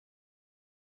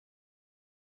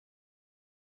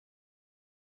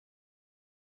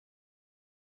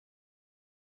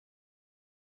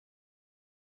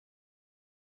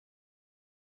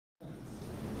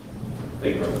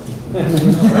Thank you.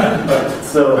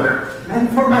 So, and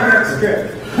for my next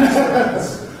trip.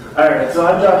 All right, so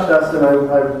I'm Josh Dustin.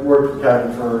 I've worked with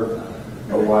Kevin for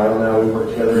a while now. We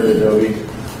worked together at Adobe,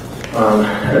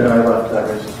 and then I left that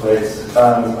rich place.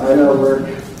 I now work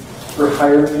for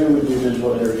Hiring You. We do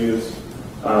digital interviews.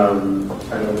 Kind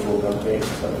of a cool company.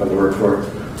 That's fun to work for.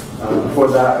 Before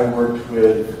that, I worked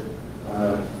with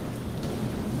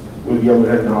Yale New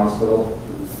Haven Hospital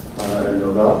and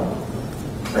Nobel,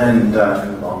 and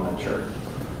Volunteer.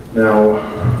 Now,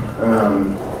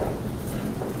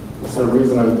 so the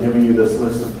reason I'm giving you this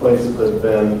list of places I've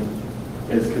been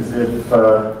is because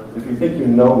if you think you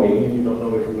know me and you don't know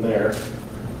me from there,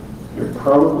 you're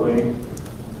probably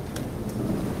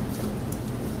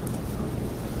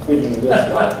thinking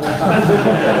this one.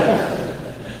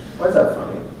 Why is that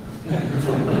funny?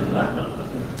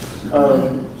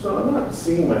 So I'm not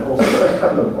seeing my whole story. I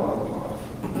cut the bottom off.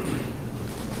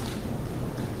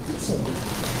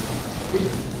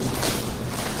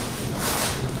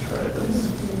 Try this.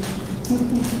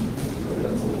 Maybe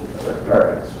that's a little better. All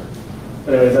right.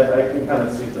 Anyways, I can kind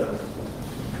of see the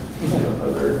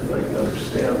other, I can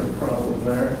understand the problem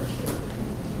there.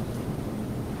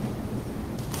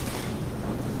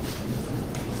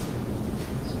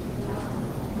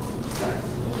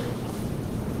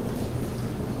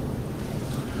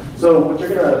 So what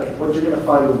you're gonna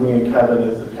find with me and Kevin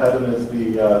is that Kevin is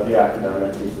the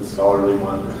academic, he's the scholarly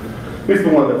one. He's the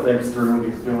one that thinks through what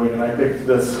he's doing, and I picked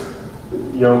this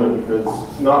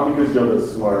Yoda not because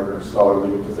Yoda's smart or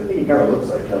scholarly, because I think he kind of looks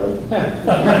like Kevin.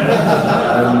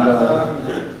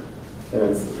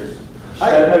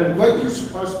 and what you're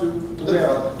supposed to wear?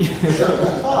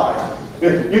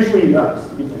 Usually he does.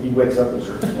 He wakes up in a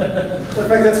shirt. In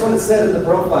fact, that's what it said in the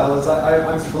profile. Is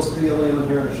I'm supposed to be the only one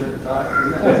here in a shirt and tie.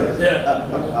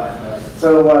 Yeah.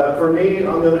 So for me,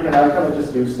 on the other hand, I kind of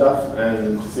just do stuff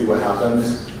and see what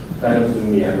happens, kind of the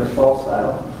Neanderthal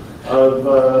style of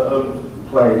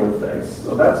playing with things.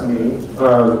 So that's me.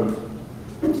 A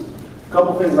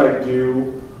couple things I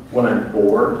do when I'm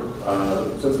bored.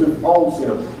 Since we've all seen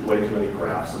way too many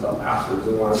graphs about passwords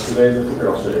in the last 2 days, I figure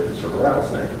I'll show you a picture of a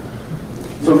rattlesnake.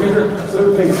 So these are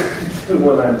things I do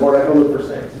when I'm bored. I go look for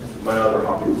snakes. My other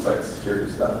hobby is like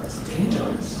security stuff. It's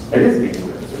dangerous. It is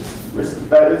dangerous. It's risky.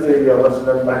 That is a lesson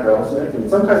known back rattlesnake, and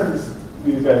sometimes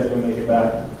these guys can make it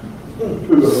back.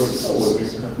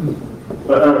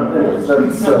 But anyways,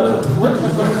 that's what does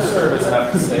the service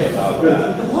have to say about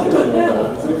that?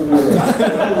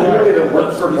 It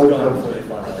works for both of them.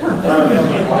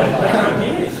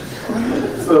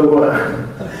 So, all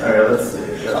right, let's see.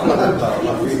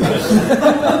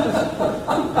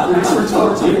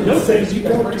 No things you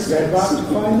don't forget about to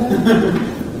find that.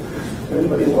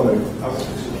 Anybody want to?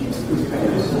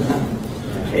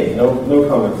 Okay, no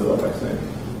comments about my snake.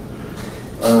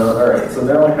 All right, so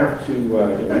now I have to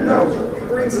get my browser. It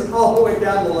brings it all the way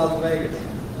down to Las Vegas.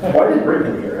 Why did you bring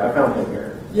him here? I found him here.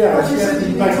 Yeah, you said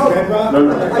you told me.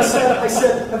 No. I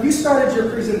said, have you started your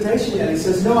presentation yet? He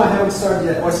says, no, I haven't started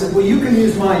yet. I said, well, you can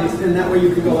use mine, and that way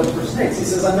you can go look for snakes. He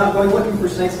says, I'm not going looking for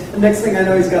snakes. The next thing I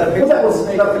know, he's got a picture of a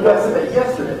snake.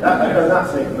 Yesterday. Not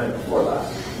snake the night before that.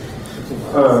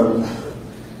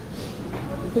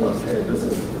 Okay, this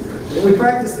is. We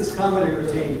practice this comedy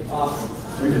routine often.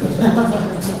 We did. I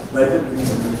didn't mean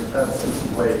that's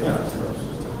way past first.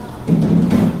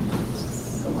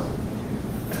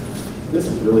 This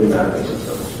is really mad at this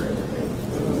other screen.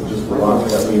 Just for long,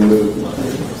 let me move.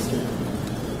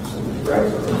 Grab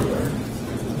it over there.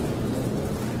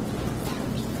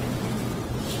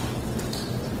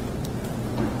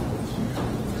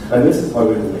 And this is why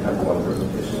we only have one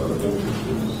presentation on the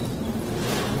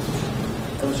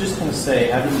I was just going to say,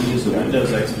 having to use a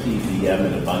Windows XP VM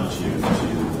in Ubuntu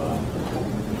to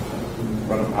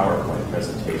run a PowerPoint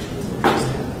presentation is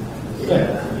interesting.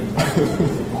 Yeah.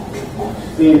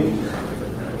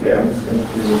 Okay, I'm just going to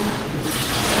do.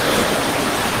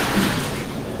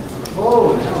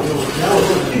 Oh, that was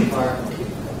too far.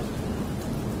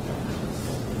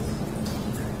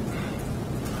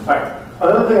 Alright,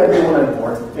 another thing I do when I'm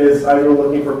bored is I go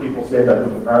looking for people's data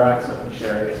who are accidentally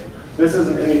sharing it. This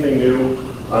isn't anything new.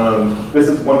 This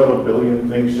is one of a billion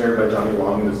things shared by Johnny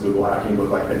Long in his Google hacking book,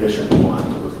 like edition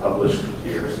 1, that was published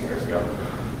years and years ago.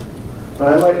 But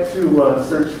I like to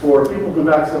search for people who've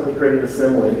accidentally created a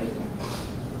symlink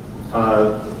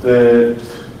that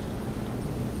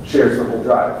shares the whole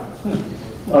drive,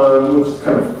 which is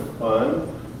kind of fun.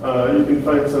 You can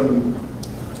find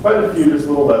quite a few just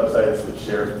little websites that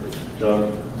share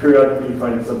junk. Periodically you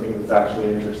find something that's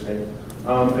actually interesting.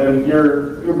 And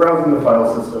you're browsing the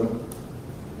file system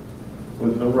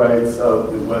with the rights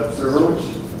of the web server, which,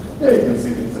 yeah, you can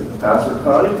see things like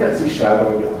PasswordsCon. You can't see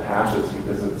shadowing of hashes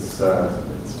because the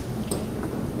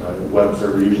web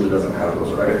server usually doesn't have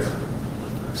those rights.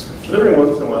 But every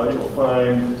once in a while you'll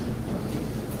find,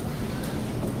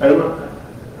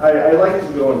 I like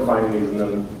to go and find these and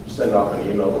then send off an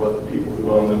email to let the people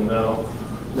who own them know.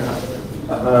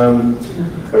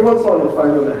 Every once in a while you'll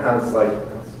find one that has like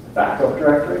backup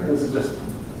directory. This is just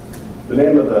the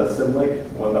name of the symlink,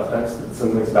 one.txt, it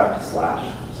symlinks back to slash.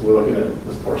 So we're looking at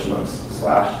this portion of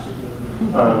slash.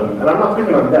 And I'm not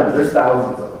picking on them, there's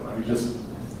thousands of them. You just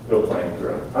go playing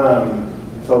through them.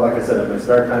 So like I said, in my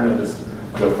spare time, I just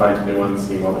go find new ones,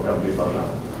 email the company phone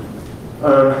number.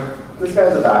 This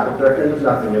guy's a backup directory, there's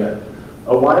nothing in it.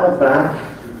 A while back,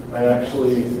 I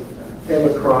actually came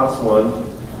across one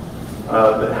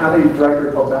that had a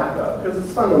directory called backup, because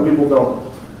it's fun when people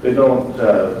don't chmod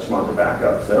their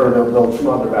backups, or they'll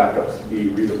chmod their backups to be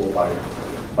readable by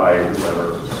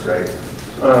whoever, which is great.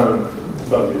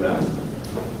 Don't do that.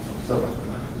 So,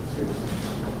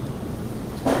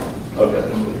 okay.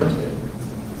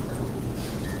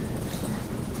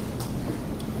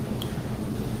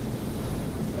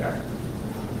 There.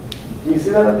 Can you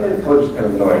see that? Okay, the code's kind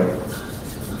of annoying.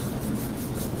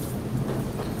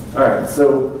 All right, so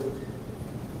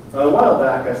a while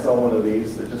back I saw one of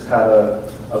these that just had a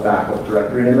backup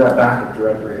directory, and in that backup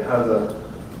directory it has a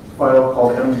file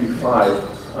called MD5.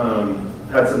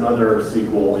 Had some other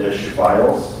SQL-ish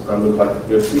files. Looked like a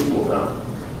good SQL now.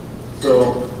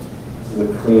 So this is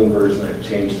a clean version. I've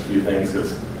changed a few things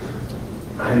because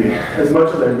as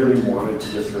much as I really wanted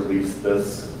to just release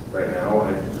this right now,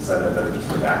 I decided I better just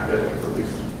redact it and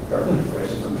release garbage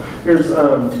information. Here's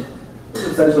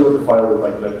essentially what the file looked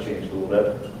like that I've changed a little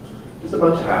bit. Just a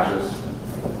bunch of hashes.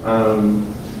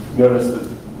 Notice that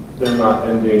they're not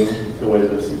ending the way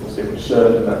the SQL statement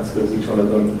should, and that's because each one of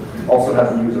them also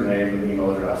has a username and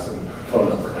email address and phone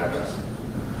number and address,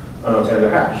 and a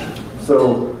hash.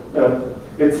 So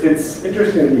it's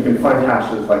interesting that you can find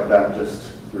hashes like that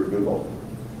just through Google.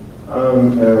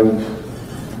 And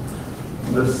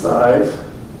this size,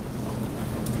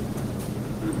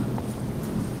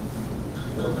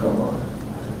 oh, come on.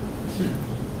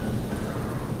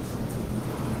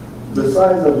 The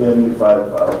size of the MD5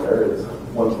 file there is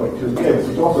 1.2 gigs,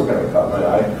 which also kind of caught my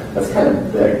eye. That's kind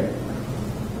of big.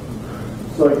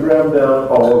 So I grabbed out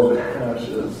all of the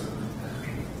hashes.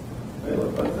 They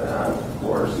look like that, of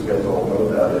course. You guys all know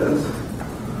what that is.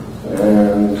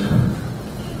 And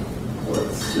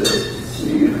let's just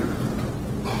see if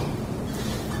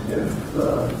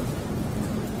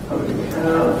how many we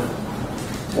have.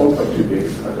 1.2 gigs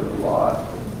is kind of a lot.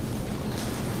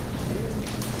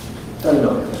 10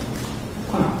 million.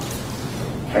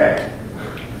 Okay.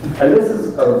 And this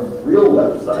is a real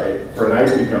website for an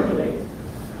IT company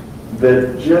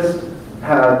that just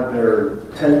had their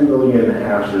 10 million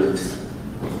hashes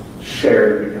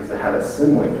shared because they had a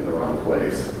symlink in the wrong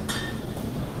place.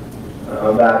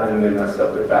 That and they messed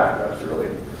up their backups, really.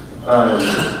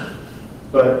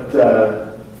 But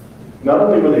not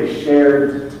only were they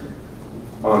shared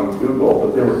on Google,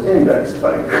 but they were indexed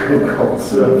by Google.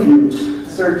 So if you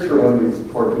search for one of these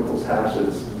poor people's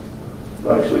hashes,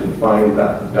 you'll actually find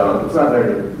that done. It's not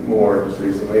there anymore just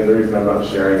recently, and the reason I'm not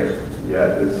sharing it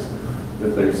yet is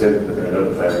that they said that they're going to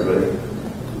notify everybody.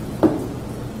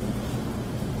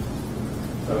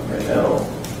 Okay, now,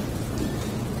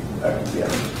 back to the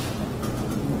end.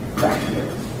 Back to the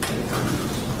end.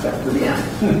 Back to the end.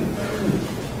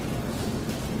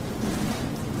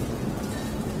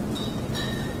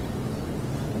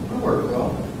 That worked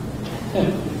well.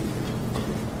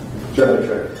 Try the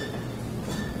trick.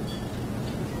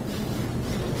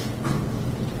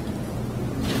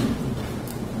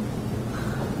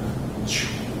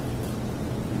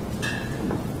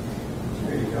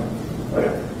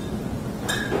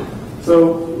 So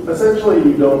essentially,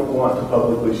 you don't want to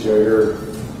publicly share your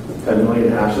 10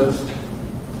 million hashes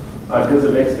because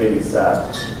it makes me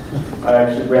sad. I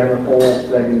actually ran the whole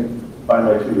thing by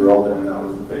my 2-year-old, and that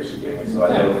was the face she gave me, so I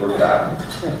know for a fact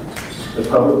that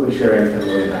publicly sharing 10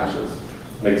 million hashes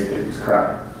makes babies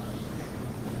cry.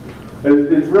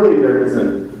 It's really, there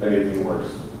isn't anything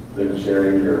worse than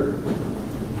sharing your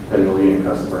 10 million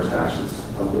customers' hashes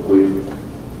publicly.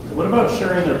 What about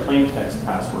sharing their plain text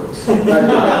passwords? I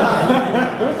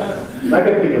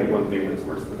can think of one thing that's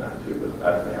worse than that too, but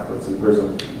that happens in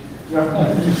prison.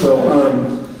 So,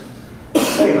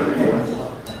 anyway,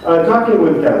 talking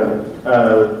with Kevin,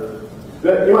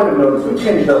 you might have noticed we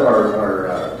changed up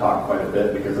our talk quite a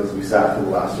bit because as we sat for the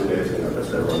last 2 days, we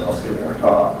noticed everyone else giving our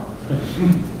talk.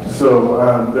 So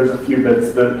there's a few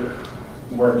bits that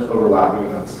weren't overlapping,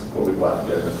 and that's what we've left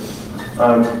in.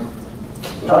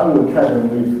 Talking with Kevin,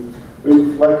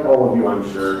 We've, like all of you, I'm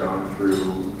sure, gone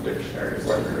through dictionaries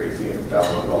like crazy and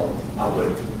downloaded all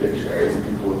public dictionaries that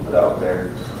people have put out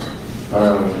there.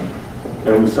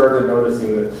 And we started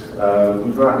noticing that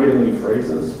we're not getting any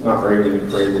phrases, not very many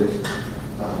phrases,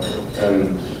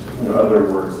 and other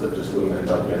words that just wouldn't end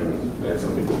up in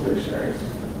some people's dictionaries.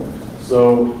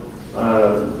 So,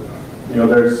 we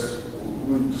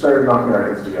started knocking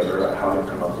our heads together about how to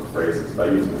come up with phrases by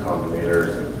using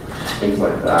combinators and things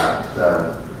like that.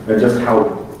 And just how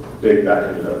big that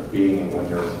ended up being when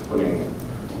you're putting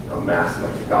a mass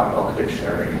like the Gottmilk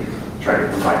dictionary, trying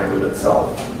to combine it with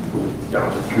itself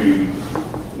down to three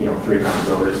times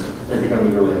over, it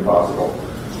becomes really impossible.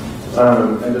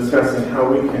 And discussing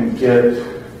how we can get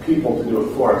people to do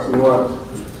it for us.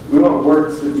 We want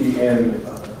words to be in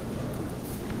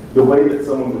the way that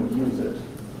someone would use it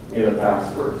in a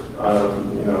password.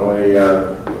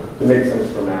 To make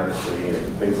sense grammatically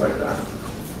and things like that.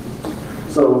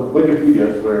 So Wikipedia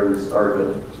is where we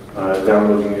started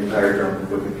downloading the entire junk of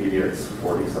Wikipedia. It's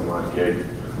 40 some odd gig.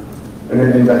 And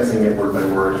then indexing it word by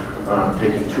word,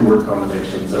 taking 2-word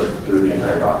combinations through the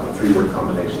entire document, 3-word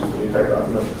combinations through the entire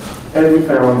document. And we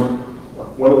found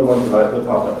one of the ones that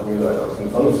popped up to me that I was going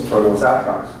to was struggle with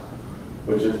saprox,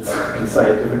 which is the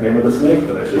scientific name of the snake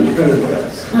that I should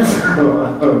index.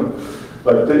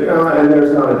 But and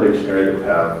there's not a dictionary that would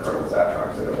have struggle with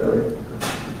saprox in it, really.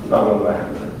 Not one that I have.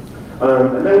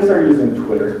 And then we started using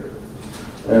Twitter.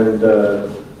 And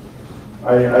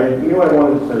I knew I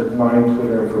wanted to mine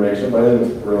Twitter information, but I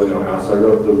didn't really know how, so I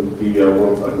wrote the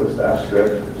world's ugliest dash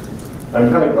script. I'm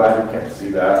kind of glad you can't see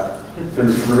that,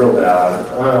 because it's real bad.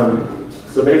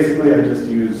 So basically, I just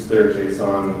used their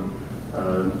JSON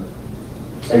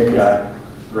API,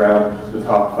 grabbed the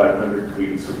top 500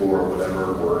 tweets for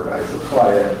whatever word I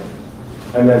supply it,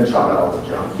 and then shot out all the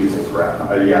junk using graph.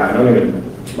 I don't even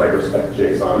respect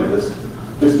JSON. I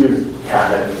just use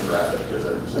cat and graph it because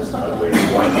it's just not a way to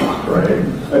why not, right?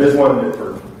 I just wanted it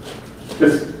for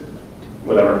just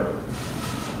whatever.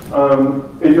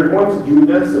 If you're going to do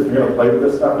this, if you're going to play with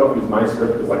this stuff, don't use my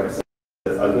script because, like I said,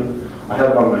 it's ugly. I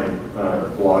have it on my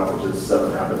blog, which is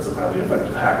 7 Habits of Highly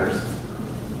Effective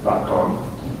Hackers.com.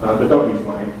 But don't use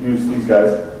mine. Use these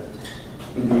guys.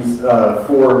 These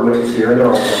 4 links here, and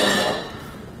they're all on.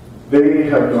 They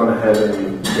have gone ahead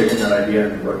and taken that idea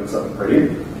and written something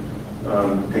pretty.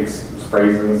 Takes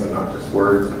phrases and not just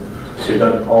words. They've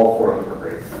done all 4 of them for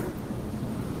great.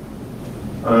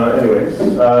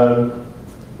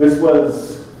 This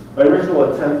was my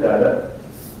original attempt at it,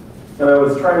 and I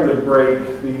was trying to break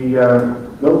the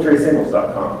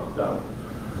militarysignals.com down.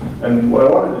 And what I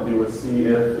wanted to do was see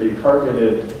if I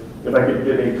could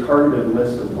get a targeted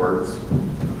list of words.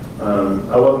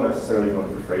 I wasn't necessarily going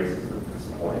for phrases at this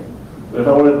point, but if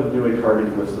I wanted to do a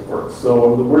targeted list of words.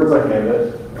 So the words I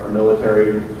handed are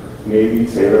military, Navy,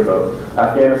 sailor, boat.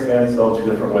 Afghanistan spelled 2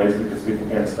 different ways because people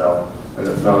can't spell. And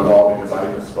it's not at all because I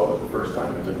misspelled it the first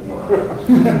time and didn't want to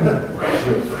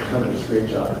another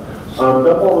screenshot.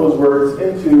 Dump all those words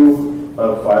into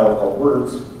a file called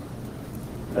words,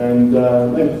 and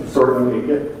then sort and unique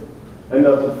it. End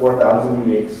up with 4,000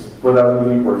 unique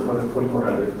words,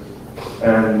 2,400.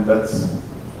 And that's,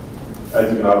 as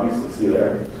you can obviously see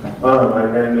there. I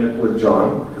ran it with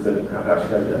John because I didn't have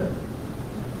hashtag yet.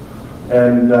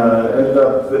 And ended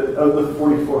up that of the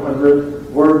 4,400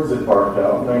 words that barked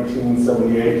out,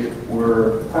 1978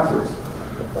 were passwords.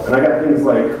 And I got things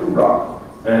like hoorah,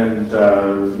 and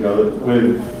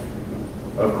with,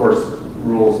 of course,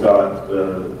 rules got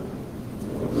the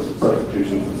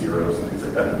substitutions of zeros and things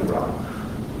like that in hoorah.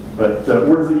 But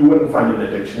words that you wouldn't find in a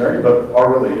dictionary, but are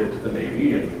related to the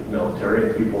Navy and military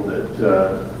and people that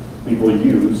people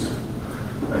use,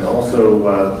 and also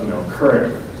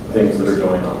current things that are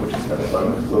going on, which is kind of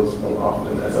fun because those don't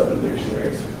often end up in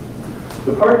dictionaries.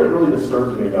 The part that really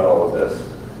disturbed me about all of this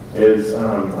is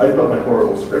I put my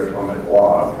horrible script on my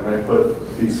blog, and I put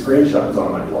these screenshots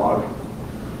on my blog,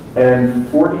 and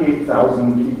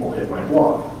 48,000 people hit my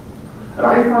blog. And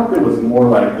I thought there was more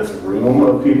like this room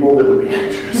of people that would be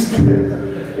interested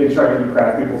in trying to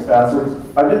crack people's passwords.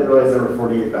 I didn't realize there were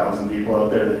 48,000 people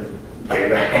out there that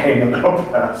gave a hang about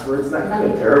passwords, and that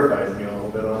kind of terrifies me a little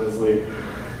bit, honestly.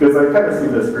 Because I kind of see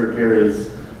this group here as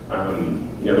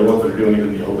the ones that are doing it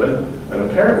in the open, and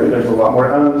apparently there's a lot more.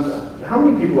 How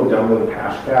many people have downloaded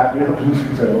Hashcat? You happen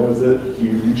to know? Is it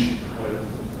huge?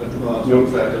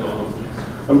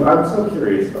 I'm so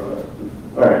curious about it.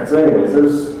 All right. So, anyways,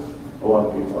 there's a lot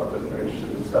of people out there that are interested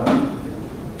in stuff.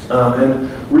 And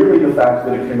really, the fact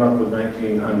that it came up with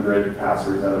 1,900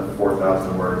 passwords out of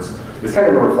 4,000 words is kind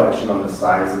of a reflection on the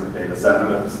size of the data set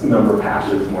and the number of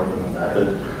hashes more than that.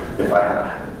 If I had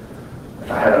if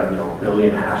I had a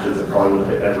billion hashes, it probably would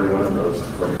have hit every one of those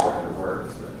before 400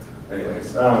 words. But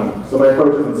anyways, so my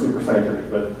approach isn't super scientific,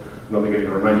 but I'm only going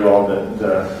to remind you all that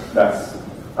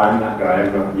I'm that guy,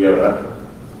 I'm not Yoda.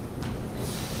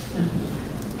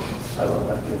 I love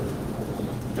that kid.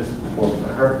 Just warms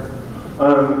my heart.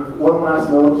 One last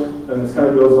note, and this kind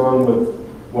of goes on with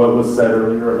what was said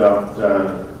earlier about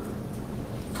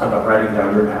writing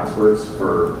down your passwords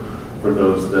for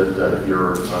those that if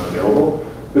you're unavailable.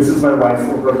 This is my wife's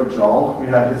little brother Joel. We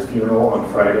had his funeral on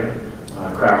Friday.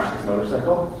 Crashed his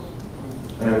motorcycle,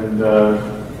 and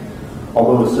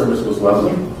although the service was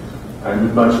lovely, I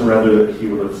would much rather that he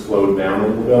would have slowed down a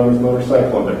little bit on his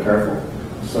motorcycle and been careful.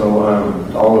 So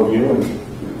to all of you, and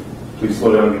please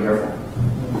slow down and be careful.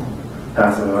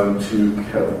 Pass it on to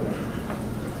Kevin.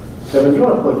 Kevin, you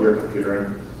want to plug your computer in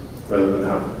rather than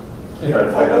have try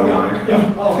to fight it online?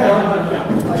 Yeah.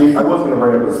 I was going to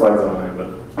bring up the slides online, but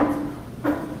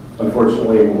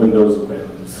unfortunately Windows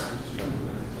wins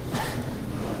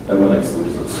and Linux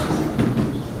loses.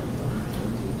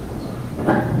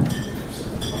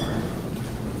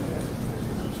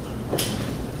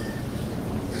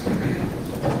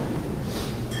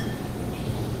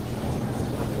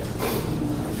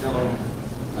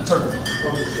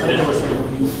 I didn't know which one.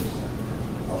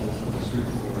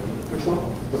 Which one?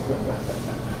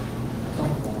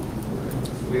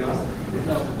 We on?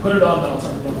 No, put it on, then I'll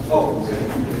turn it on. Oh, okay.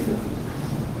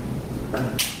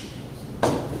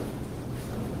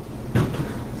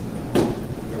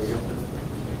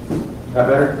 That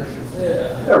better?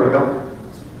 Yeah. There we go.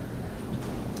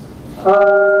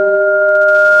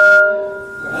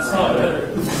 That's not better.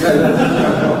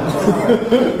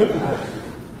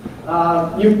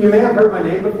 You may have heard my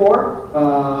name before.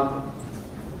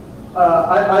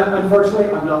 Unfortunately,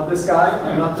 I'm not this guy.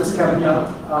 I'm not this Kevin Young.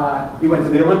 He went to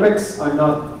the Olympics. I'm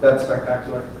not that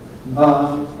spectacular.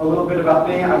 A little bit about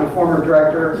me. I'm a former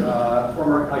director,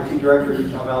 former IT director at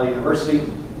Utah Valley University,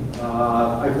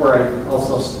 where I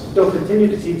also still continue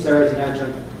to teach there as an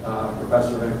adjunct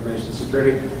professor of information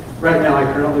security. Right now, I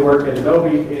currently work at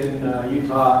Adobe in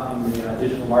Utah in the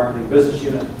digital marketing business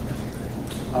unit.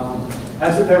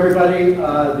 As with everybody,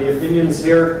 the opinions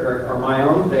here are my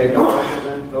own. They don't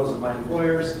represent those of my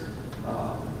employers.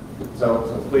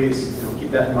 So please keep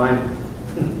that in mind.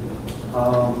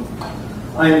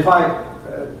 I invite,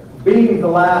 being the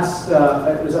last,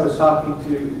 as I was talking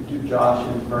to Josh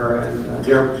and her and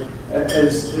Jeremy,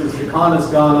 as the con has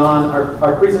gone on,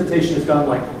 our presentation has gone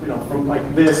from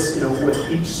like this, with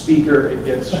each speaker it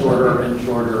gets shorter and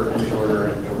shorter and shorter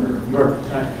and shorter.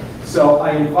 So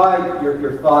I invite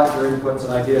your thoughts, your inputs,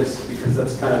 and ideas, because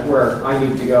that's kind of where I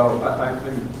need to go. I'm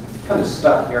kind of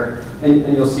stuck here, and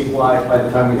you'll see why by the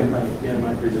time we get to the end of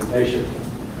my presentation.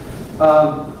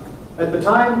 At the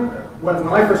time, when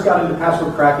I first got into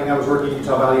password cracking, I was working at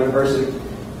Utah Valley University,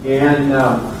 and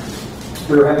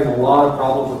we were having a lot of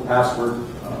problems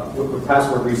with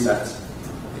password resets.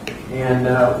 And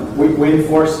we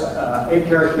enforce 8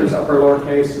 characters, upper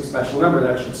lowercase, and special number.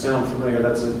 That should sound familiar.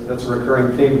 That's a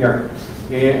recurring theme here.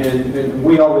 And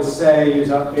we always say use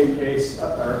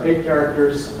 8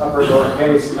 characters, upper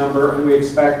lowercase number, and we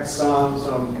expect some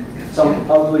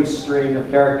ugly string of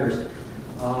characters.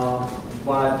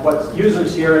 But what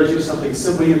users here is use something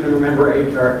simple. You can remember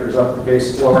 8 characters,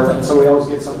 uppercase, lower, and so we always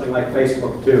get something like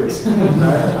Facebook too.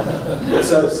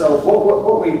 So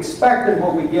what we expect and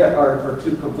what we get are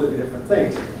 2 completely different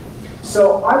things.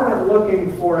 So I went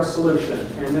looking for a solution,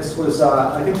 and this was,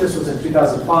 I think this was in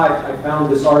 2005. I found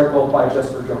this article by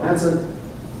Jesper Johansson,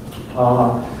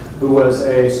 who was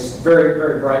a very,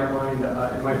 very bright mind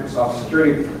in Microsoft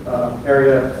security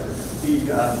area. He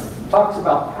talks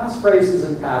about passphrases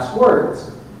and passwords.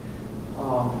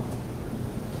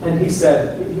 And he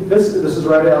said, this is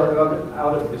right out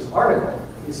of his article.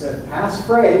 He said,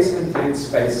 passphrase contains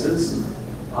spaces.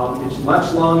 It's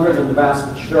much longer than the vast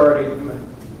majority of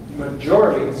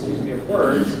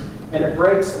words, and it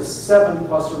breaks the 7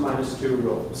 plus or minus 2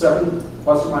 rule. 7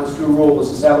 plus or minus 2 rule was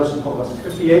established in, what was it,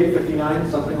 58, 59,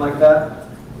 something like that.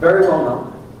 Very well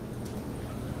known.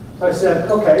 So I said,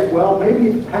 okay, well,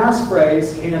 maybe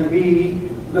passphrase can be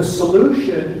the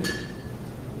solution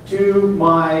to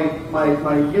my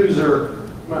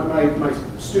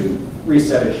student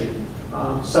reset issue.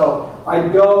 So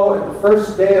I'd go at the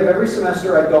first day of every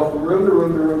semester, I'd go from room to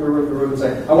room to room to room to room and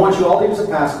say, I want you all to use a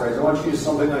passphrase. I want you to use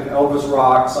something like Elvis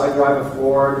rocks, I drive a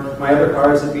Ford, my other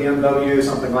car is a BMW,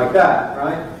 something like that,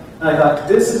 right? And I thought,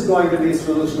 this is going to be a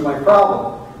solution to my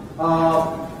problem.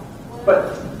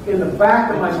 But in the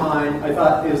back of my mind, I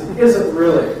thought, is that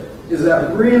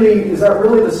really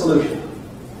the solution?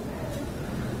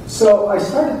 So I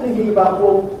started thinking about,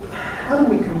 well,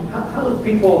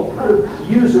 how do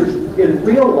users in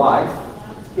real life,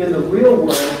 in the real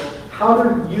world, how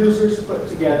do users put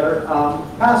together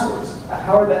passwords?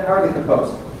 How are they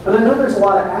composed? And I know there's a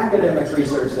lot of academic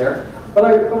research there, but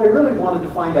I really wanted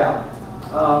to find out,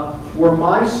 were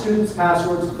my students'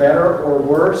 passwords better or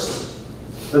worse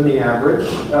than the average?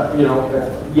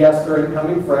 Yes, they're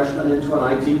incoming freshmen into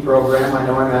an IT program. I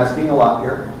know I'm asking a lot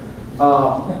here.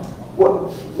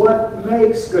 What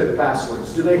makes good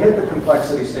passwords? Do they hit the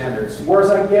complexity standards? Was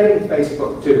I getting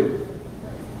Facebook too?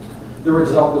 The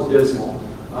result was dismal.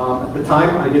 At the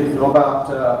time, I didn't know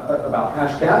about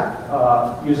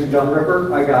Hashcat. Using John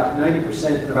Ripper, I got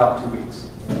 90% in about 2 weeks.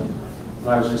 And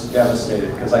I was just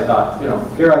devastated because I thought,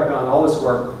 here I've done all this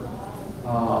work.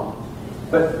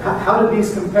 But how do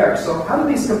these compare? So how do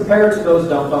these compare to those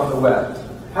dumped on the web?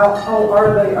 How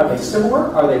are they? Are they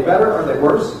similar? Are they better? Are they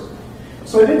worse?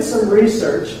 So I did some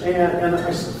research, and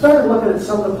I started looking at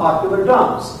some of the popular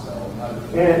dumps.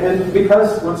 And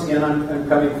because, once again, I'm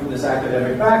coming from this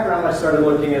academic background, I started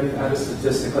looking at it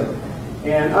statistically.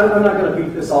 And I'm not going to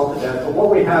beat this all to death, but what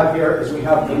we have here is we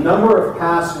have the number of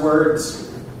passwords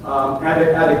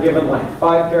at a given length.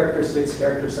 5 characters, 6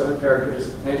 characters, 7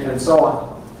 characters, and so on.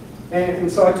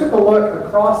 And so I took a look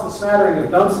across the smattering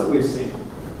of dumps that we've seen.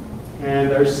 And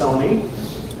there's Sony,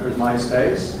 there's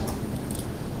MySpace,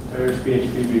 there's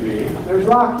PHPBB, there's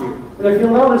RockU. And if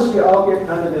you'll notice, you all get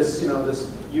kind of this, this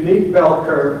unique bell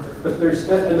curve, but there's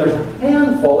a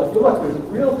handful, if you look, there's a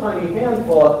real tiny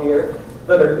handful up here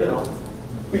that are,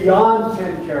 beyond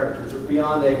 10 characters or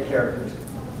beyond 8 characters.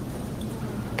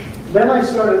 Then I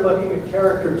started looking at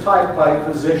character type by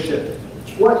position.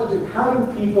 What do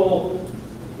people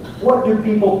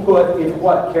put in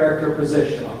what character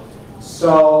position?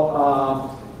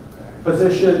 So,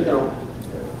 position,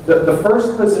 the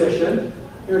first position,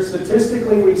 here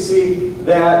statistically we see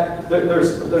that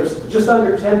there's just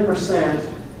under 10%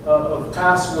 of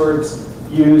passwords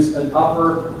use an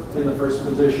upper in the first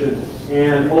position,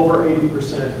 and over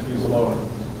 80% use a lower.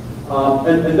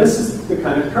 And this is the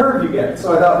kind of curve you get.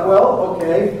 So I thought, well,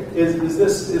 okay, is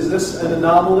this an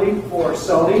anomaly for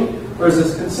Sony, or is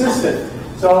this consistent?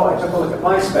 So I took a look at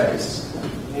MySpace,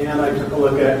 and I took a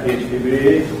look at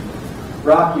HPB,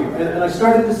 RockU, and I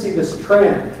started to see this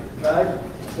trend, right?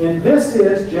 And this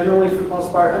is generally, for the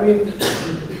most part, I mean,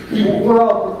 we're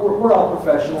all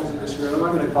professionals in this room.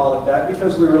 I'm going to call it that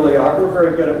because we really are. We're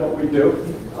very good at what we do.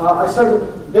 I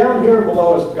started down here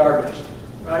below is garbage,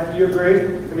 right? Do you agree?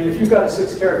 I mean, if you've got a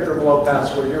 6-character below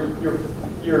password,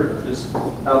 you're just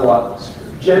out of luck.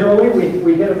 Generally,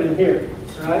 we hit them in here,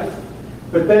 right?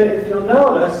 But then, if you'll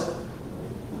notice,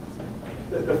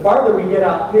 the farther we get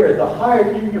out here, the higher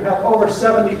you have over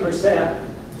 70%.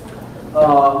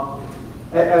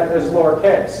 As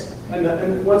lowercase.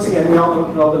 And once again, we all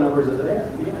know the numbers at the end.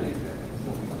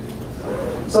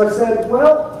 So I said,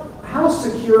 well, how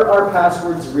secure are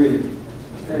passwords really?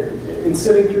 In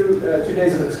sitting through 2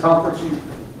 days of this conference,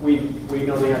 we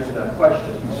know the answer to that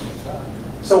question.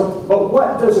 So, but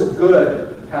what does a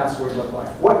good password look like?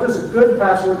 What does a good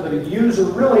password that a user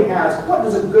really has, what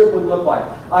does a good one look like?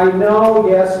 I know,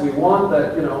 yes, we want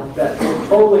that, that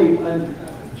totally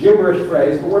gibberish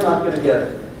phrase, but we're not going to get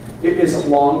it. Is it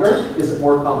longer? Is it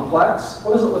more complex?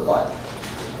 What does it look like?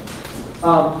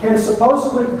 Can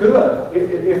supposedly good,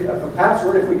 if a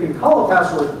password, if we can call a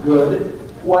password good,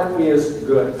 what is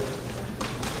good?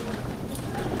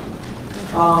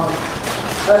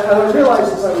 I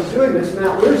realized as I was doing this,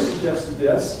 Matt Lear suggested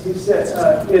this. He said,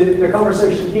 in the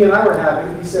conversation he and I were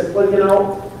having, he said,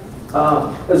 well,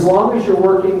 as long as you're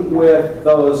working with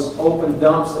those open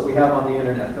dumps that we have on the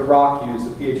internet, the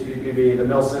RockUs, the PHPBB, the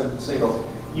MIL singles,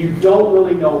 you don't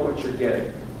really know what you're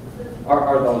getting.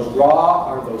 Are those raw?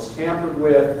 Are those tampered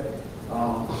with?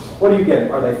 What are you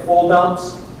getting? Are they full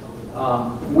dumps?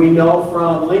 We know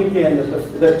from LinkedIn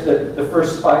that the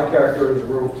first 5 characters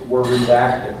were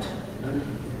redacted.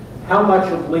 How much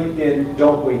of LinkedIn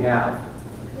don't we have?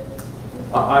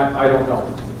 I don't know.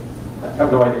 I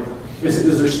have no idea.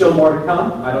 Is there still more to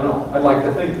come? I don't know. I'd like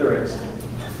to think there is.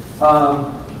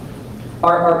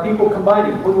 Are people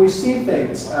combining? When we see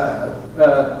things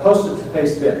posted to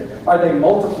Facebook, are they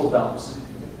multiple dumps?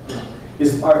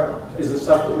 Is the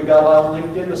stuff that we got on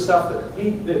LinkedIn the stuff that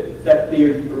the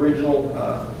original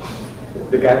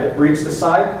the guy that breached the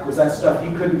site, was that stuff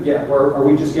he couldn't get, or are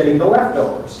we just getting the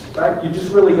leftovers? Right? You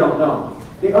just really don't know.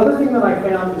 The other thing that I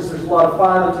found is there's a lot of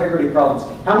file integrity problems.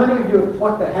 How many of you have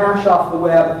plucked the hash off the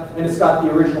web and it's got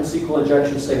the original SQL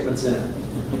injection statements in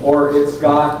it? Or it's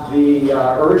got the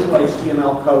original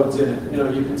HTML codes in it.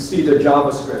 You can see the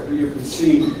JavaScript, or you can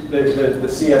see the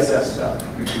CSS stuff.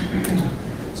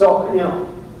 So,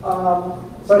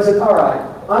 So I said, all right,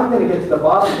 I'm going to get to the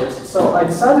bottom of this. So I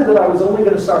decided that I was only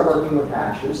going to start working with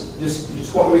hashes, just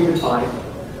what we could find.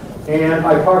 And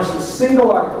I parsed a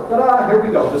single article. Ta-da, here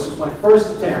we go. This was my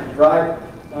first attempt, right?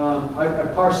 I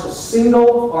parsed a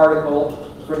single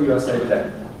article from USA Today.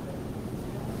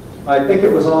 I think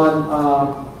it was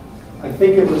on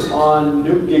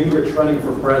Newt Gingrich running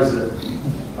for president,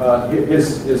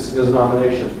 his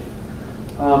nomination.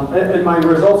 And my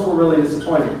results were really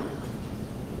disappointing.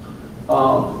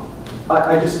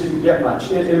 I just didn't get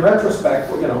much. In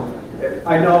retrospect, you know,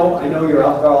 I know you're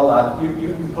out there all out.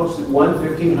 You posted one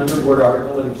 1,500-word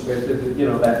article and expected, you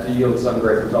know, that to yield some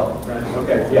great result, right?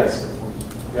 Okay, yes.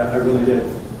 Yeah, I really did.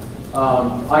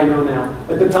 I know now.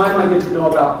 At the time, I didn't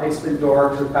know about Pastebin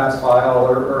Dorks or PassFile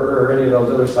or any of those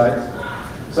other sites.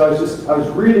 So I was just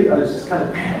kind of,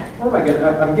 what am I getting?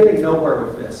 I'm getting nowhere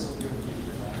with this.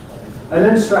 And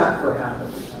then Stratford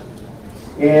happened.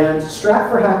 And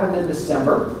Stratford happened in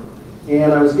December.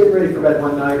 And I was getting ready for bed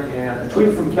one night, and a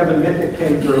tweet from Kevin Mitnick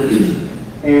came through,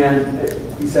 and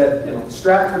he said, you know,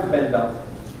 Stratford bend up.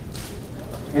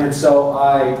 And so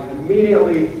I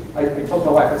immediately, I told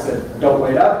my wife, I said, don't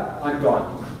wait up, I'm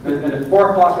gone. And at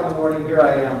 4 o'clock in the morning, here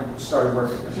I am, started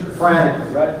working,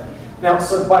 frantically, right? Now,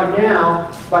 so by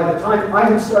the time I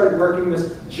had started working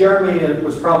this, Jeremy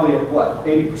was probably at what,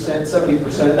 80%,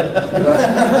 70%?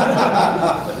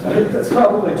 That's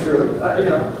probably true, you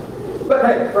know. But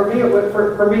hey, for me it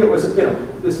was you know,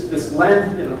 this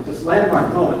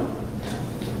landmark moment,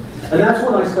 and that's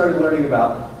when I started learning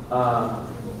about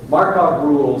Markov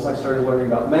rules. I started learning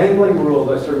about mangling rules.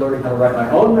 I started learning how to write my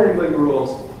own mangling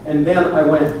rules, and then I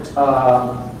went.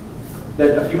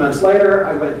 Then a few months later,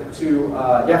 I went to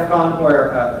DEF CON, where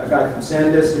a guy from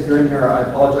SanDisk, if you're in here, I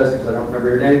apologize because I don't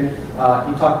remember your name,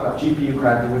 he talked about GPU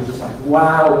cracking, which was just like,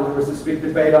 wow, there was this big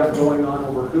debate going on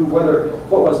over there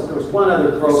was one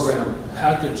other program.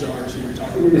 Packet jars you were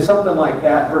talking about. Something like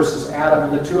that versus Adam,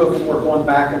 and the two of them were going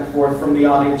back and forth from the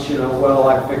audience, you know, well,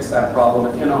 I fixed that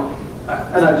problem, you know,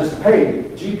 and I just, hey,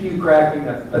 GPU cracking,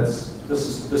 this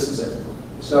is it.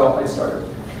 So I started.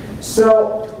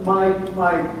 So my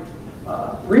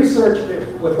research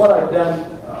with what I've done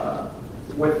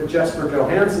with the Jesper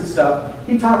Johansson stuff,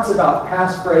 he talks about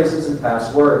passphrases and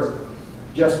passwords.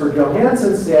 Jesper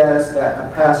Johansson says that a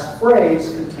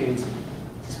passphrase contains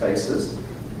spaces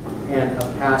and a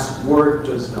password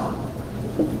does not.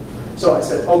 So I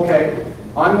said, okay,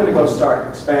 I'm going to go start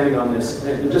expanding on this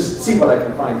and just see what I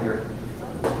can find here.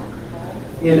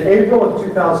 In April of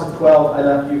 2012, I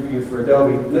left UVU for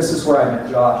Adobe. This is where I met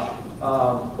Josh.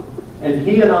 And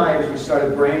he and I, as we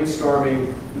started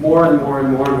brainstorming more and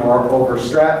more over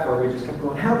Stratford, we just kept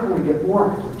going, how can we get more?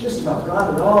 We've just about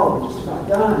got it all. We're just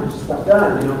about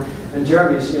done, you know. And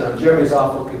Jeremy's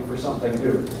off looking for something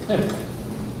new.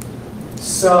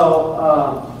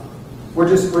 So we're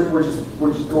just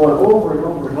going over and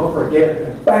over and over again,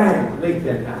 and bang,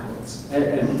 LinkedIn happens.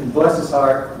 And bless his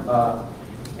heart,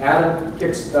 Adam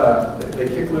kick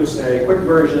loose a quick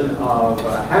version of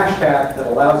a hashtag that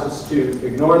allows us to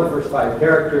ignore the first 5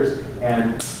 characters,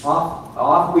 and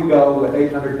off we go with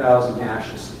 800,000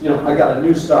 hashes. You know, I got a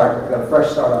new start. I got a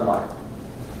fresh start on life.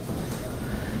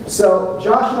 So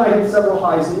Josh and I hit several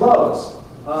highs and lows.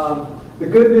 The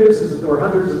good news is that there were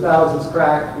hundreds of thousands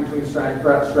cracked between Stratford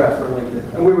and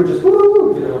LinkedIn, and we were just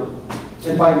woo, you know.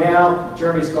 And by now,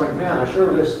 Jeremy's going, man, I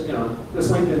sure this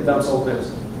LinkedIn dumps old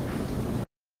news.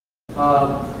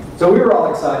 So we were all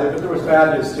excited, but there was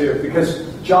bad news too, because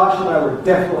Josh and I were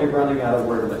definitely running out of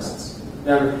word lists.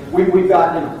 And we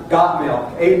got, you know, got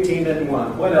milk, 18 and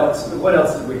 1. What else did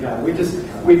we have?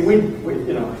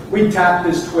 We tapped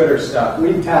his Twitter stuff.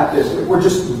 We tapped his.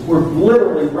 We're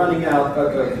literally running out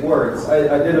of words.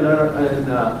 I did an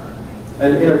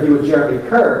interview with Jeremy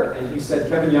Kerr, and he said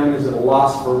Kevin Young is at a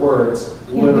loss for words,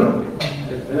 literally.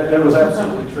 And it was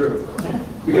absolutely true.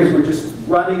 Because we're just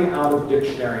running out of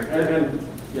dictionary. And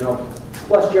you know,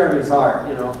 plus Jeremy's heart,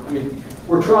 you know. I mean,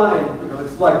 we're trying, you know,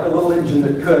 it's like the little engine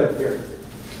that could here.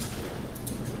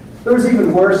 There was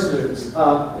even worse news.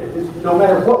 No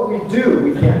matter what we do,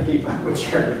 we can't keep up with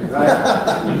Jeremy,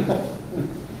 right?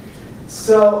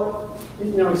 So,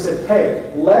 you know, he said,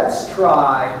 hey, let's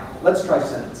try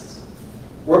sentences.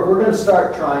 We're going to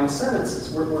start trying sentences.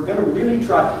 We're going to really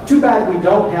try. Too bad we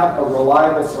don't have a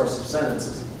reliable source of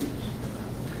sentences.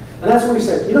 And that's when we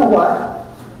said, you know what?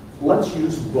 Let's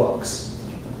use books.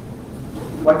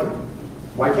 Why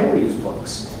can't we use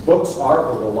books? Books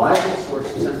are a reliable source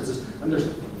of sentences, and there's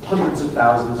hundreds of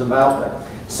thousands about them.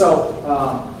 So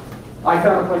I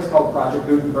found a place called Project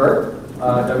Gutenberg,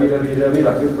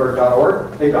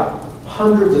 www.gutenberg.org. They've got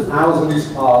hundreds of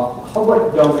thousands of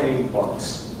public domain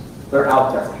books. They're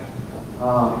out there.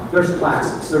 There's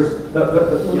classics. There's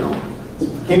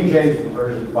King James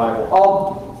version of the Bible.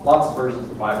 Lots of versions of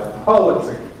the Bible.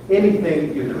 Poetry,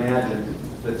 anything you can imagine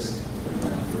that's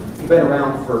been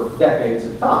around for decades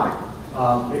of time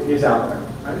is out there,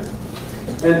 right?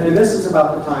 And this is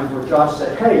about the time where Josh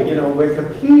said, hey,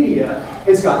 Wikipedia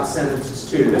has got sentences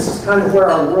too. This is kind of where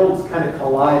our worlds kind of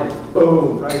collided.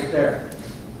 Boom, right there.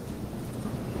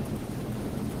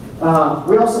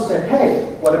 We also said,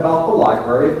 hey, what about the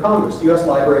Library of Congress, the U.S.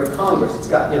 Library of Congress? It's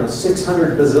got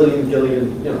 600 bazillion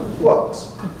billion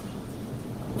books.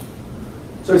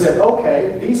 So he said,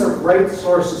 okay, these are great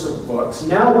sources of books.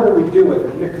 Now what do we do with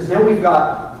them? Because now we've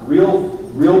got real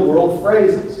world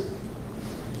phrases.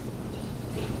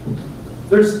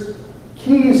 There's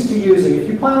keys to using. If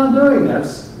you plan on doing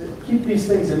this, keep these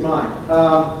things in mind.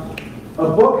 A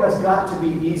book has got to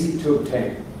be easy to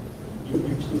obtain.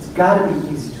 It's got to be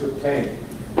easy to obtain.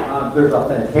 There's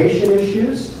authentication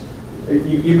issues.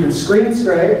 You can screen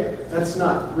scrape. That's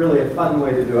not really a fun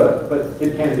way to do it, but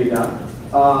it can be done.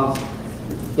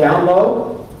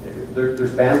 Download.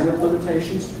 There's bandwidth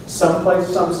limitations. Some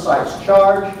sites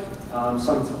charge.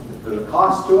 There's a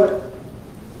cost to it.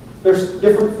 There's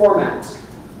different formats.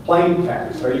 Plain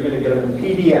text. Are you going to get them in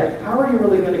PDF? How are you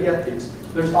really going to get these?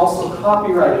 There's also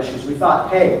copyright issues. We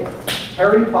thought, hey,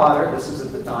 Harry Potter, this is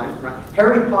at the time, right?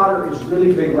 Harry Potter is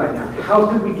really big right now. How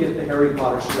could we get the Harry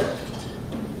Potter script?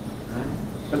 Right?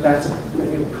 But that's,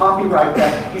 copyright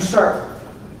that. You start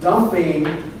dumping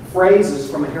phrases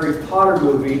from a Harry Potter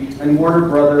movie and Warner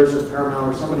Brothers or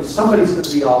Paramount or somebody's going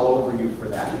to be all over you for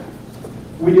that.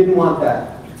 We didn't want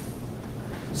that.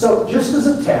 So just as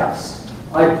a test,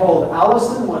 I pulled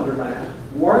Alice in Wonderland,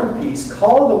 War and Peace,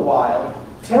 Call of the Wild,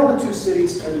 Tale of Two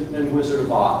Cities, and Wizard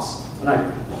of Oz. And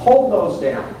I pulled those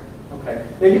down. Okay.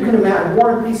 Now you can imagine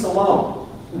War and Peace alone.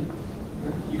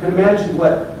 You can imagine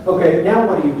okay, now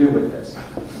what do you do with this?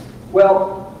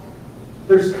 Well,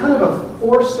 there's kind of a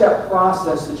four-step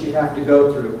process that you have to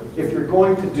go through if you're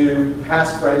going to do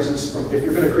passphrases, if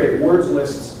you're going to create words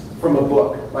lists from a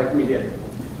book like we did.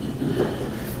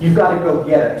 You've got to go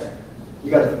get it.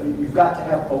 You've got to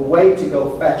have a way to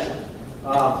go fetch it.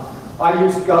 I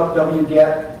use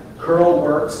wget. Curl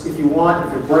works. If you want,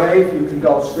 if you're brave, you can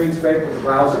go screen scrape with the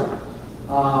browser.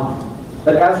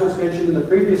 But as was mentioned in the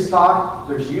previous talk,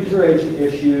 there's user agent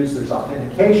issues, there's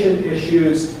authentication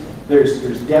issues, there's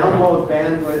download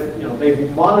bandwidth. They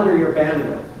monitor your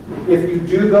bandwidth. If you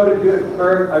do go to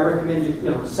Gutenberg, I recommend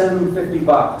you send them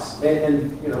 $50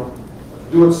 and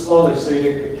do it slowly so you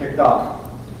get kicked off.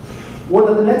 One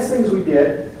of the next things we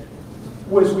did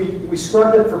was we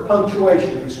scrubbed it for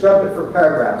punctuation, we scrubbed it for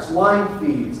paragraphs, line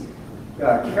feeds,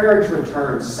 carriage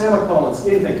returns, semicolons,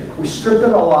 anything. We stripped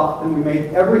it all off and we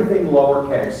made everything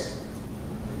lowercase.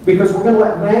 Because we're going to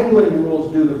let mangling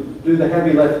rules do the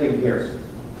heavy lifting here.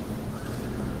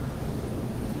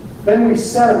 Then we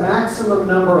set a maximum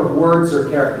number of words or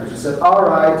characters. We said, all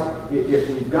right, if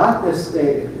we've got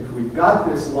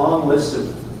this long list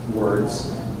of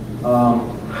words,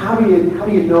 how do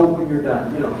you know when you're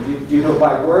done? Do you know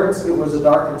by words? It was a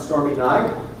dark and stormy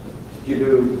night. Do you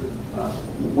do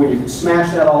when you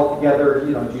smash that all together? Do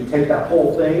you take that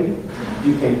whole thing? Do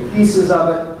you take pieces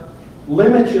of it?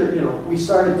 Limit your. We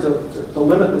started to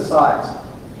limit the size,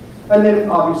 and then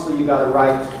obviously you got to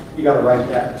write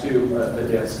that to a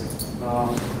disk.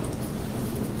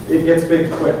 It gets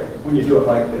big quick when you do it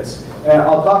like this. And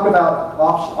I'll talk about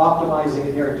optimizing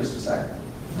it here in just a second.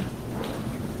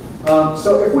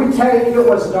 So if we take it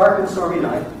was a dark and stormy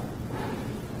night,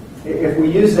 if we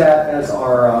use that as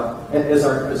our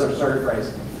starter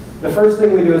phrase, the first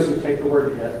thing we do is we take the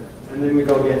word it, and then we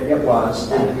go get it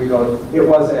was, and then we go it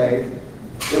was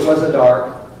a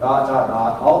dark, ...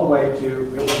 all the way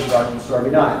to it was a dark and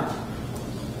stormy night.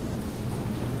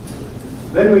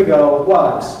 Then we go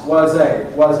was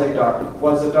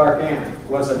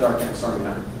a dark and stormy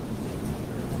night.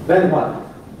 Then what?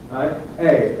 Right?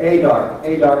 A dark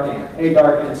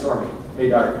and stormy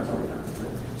night.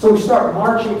 So we start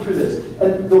marching through this,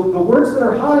 and the words that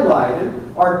are highlighted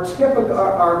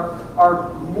are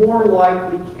more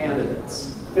likely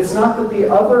candidates. It's not that the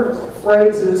other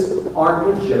phrases aren't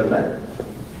legitimate.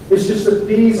 It's just that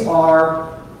these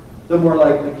are the more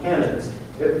likely candidates.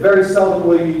 Very seldom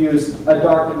will you use a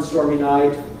dark and stormy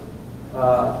night,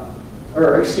 a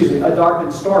dark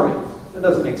and stormy. That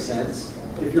doesn't make sense.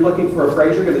 If you're looking for a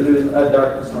phrase, you're going to do a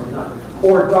dark and stormy night,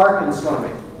 or dark and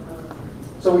stormy.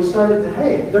 So we started to,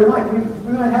 hey, we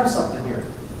might have something here.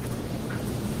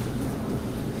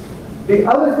 The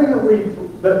other thing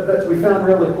that that we found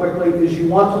really quickly is you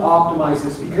want to optimize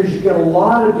this because you get a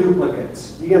lot of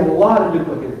duplicates. You get a lot of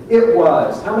duplicates. It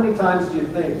was, how many times do you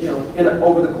think,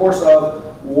 over the course of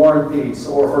War and Peace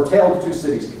or Tale of Two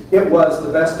Cities, it was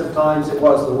the best of times, it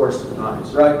was the worst of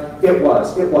times, right? It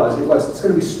was. It's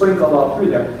going to be sprinkled all through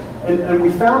there. And we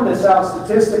found this out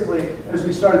statistically as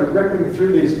we started ripping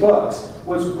through these books,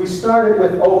 was we started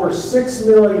with over 6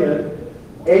 million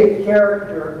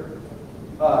 8-character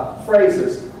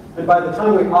phrases. And by the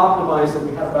time we optimized it,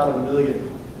 we had about 1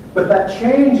 million. But that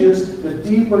changes the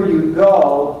deeper you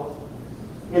go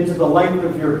into the length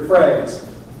of your phrase.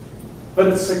 But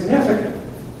it's significant.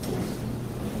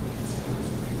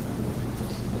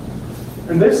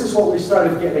 And this is what we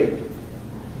started getting.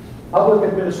 Public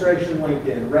administration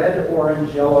LinkedIn, red,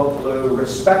 orange, yellow, blue,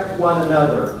 respect one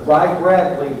another, bright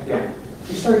red LinkedIn.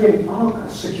 We started getting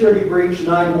security breach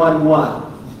 911.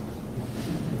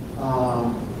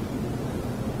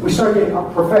 We started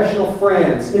getting professional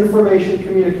friends, information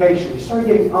communication. We started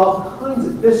getting all kinds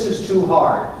of, this is too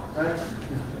hard, right?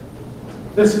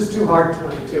 This is too hard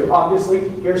 22. Obviously,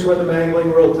 here's where the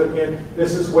mangling rule took in.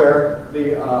 This is where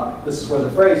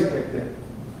the phrase kicked in.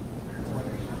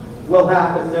 Will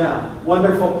happen now.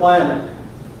 Wonderful Planet.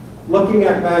 Looking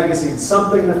at magazines,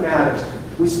 something that matters.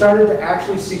 We started to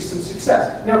actually see some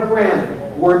success. Now,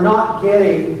 granted, we're not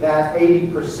getting that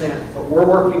 80%, but we're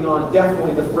working on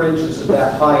definitely the fringes of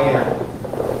that high end.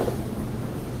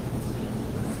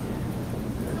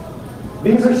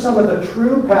 These are some of the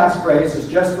true passphrases,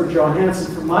 just for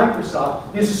Johansson from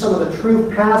Microsoft. These are some of the true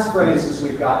passphrases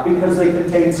we've got because they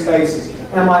contain spaces.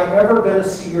 Am I ever going to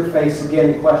see your face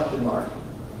again? Question mark.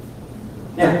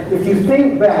 Now, if you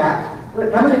think back,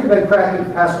 how many of you have been cracking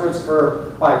passwords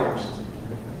for 5 years?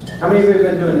 How many of you have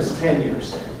been doing this 10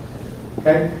 years?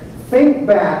 Okay? Think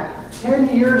back 10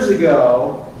 years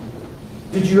ago.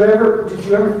 Did you ever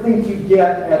think you'd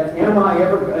get a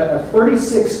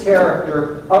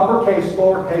 36-character uppercase,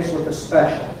 lowercase with a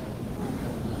special?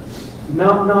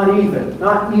 Not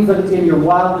even in your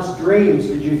wildest dreams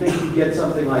did you think you'd get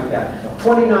something like that.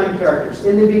 29 characters.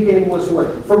 In the beginning was the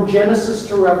word. From Genesis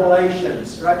to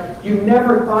Revelations, right? You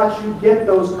never thought you'd get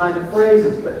those kind of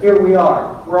phrases, but here we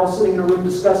are. We're all sitting in a room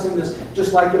discussing this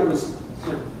just like it was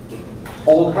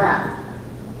old hat.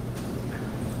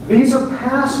 These are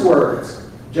passwords.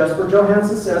 Jesper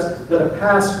Johansson says that a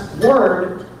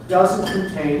password doesn't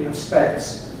contain a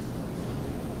space.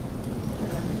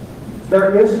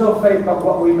 There is no fate but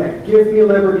what we make. Give me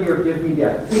liberty or give me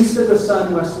death. East of the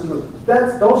sun, west of the moon.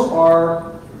 Those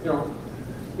are,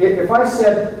 if I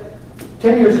said,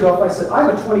 10 years ago, if I said, I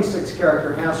have a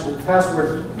 26-character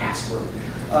password,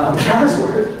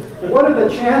 what are the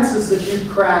chances that you'd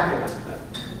crack it?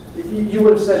 You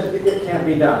would have said, it can't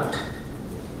be done.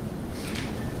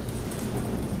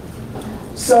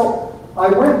 So I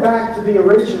went back to the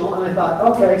original and I thought,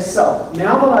 okay, so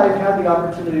now that I've had the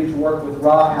opportunity to work with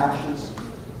raw hashes,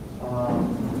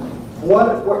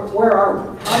 where are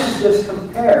we? How does this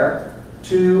compare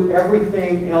to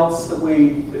everything else that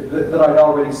I'd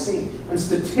already seen? And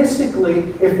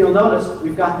statistically, if you'll notice,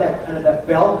 we've got that kind of that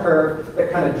bell curve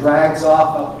that kind of drags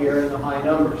off up here in the high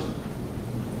numbers.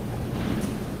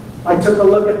 I took a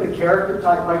look at the character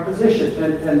type by position,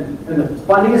 and the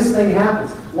funniest thing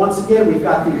happens. Once again, we've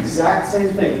got the exact same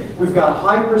thing. We've got a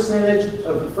high percentage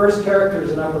of the first character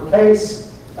is in uppercase,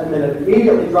 and then it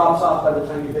immediately drops off by the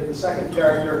time you hit the second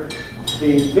character.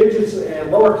 The digits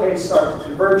and lowercase start to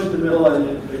converge in the middle, and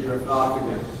then they drift off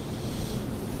again.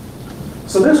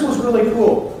 So this was really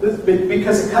cool,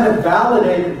 because it kind of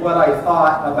validated what I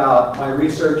thought about my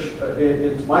research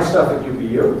into my stuff at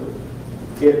UVU.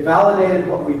 It validated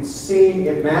what we'd seen.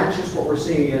 It matches what we're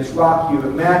seeing against RockU.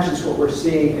 It matches what we're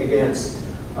seeing against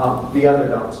the other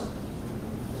nodes.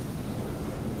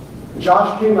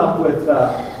 Josh came up with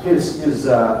his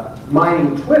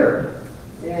mining Twitter,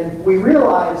 and we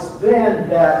realized then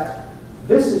that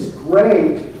this is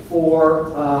great for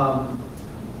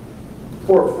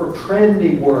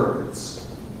trendy words,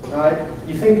 right?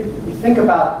 You think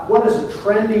about what is a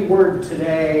trendy word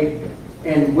today.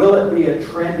 And will it be a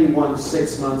trendy one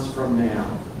 6 months from now?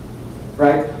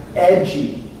 Right?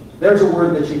 Edgy. There's a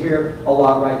word that you hear a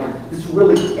lot right now. It's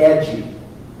really edgy.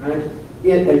 Right?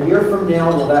 A year from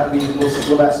now, will that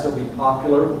still be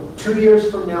popular? 2 years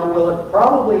from now, will it?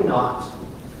 Probably not.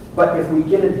 But if we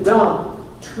get it done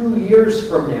 2 years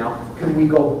from now, can we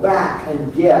go back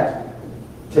and get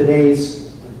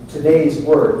today's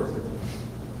word?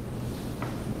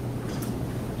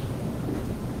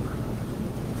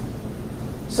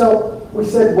 So we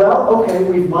said, well, okay,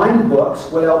 we've mined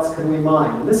books. What else can we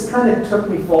mine? And this kind of took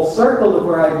me full circle of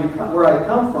where I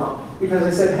come from. because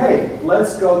I said, hey,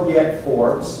 let's go get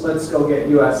Forbes, let's go get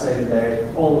USA Today,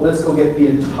 let's go get the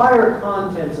entire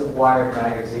contents of Wired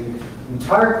magazine,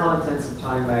 entire contents of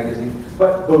Time magazine,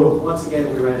 but boom, once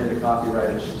again we ran into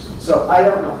copyright issues. So I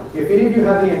don't know. If any of you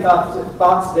have any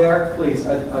thoughts there, please,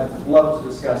 I'd love to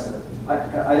discuss it.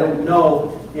 I don't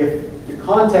know if the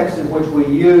context in which we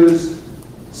use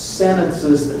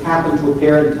sentences that happen to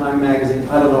appear in Time magazine,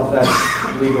 I don't know if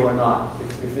that's legal or not.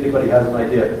 If anybody has an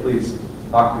idea, please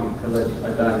talk to me, because I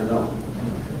don't know.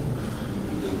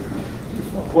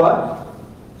 What?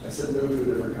 I said move to a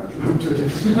different country. Move to a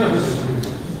different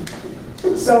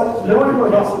country. So, knowing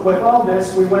with all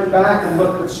this, we went back and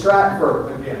looked at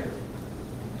Stratford again.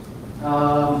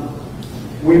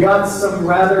 We got some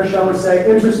rather, shall we say,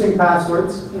 interesting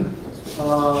passwords.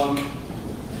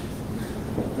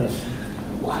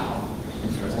 Wow.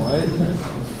 What?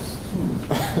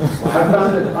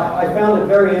 I found it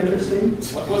very interesting.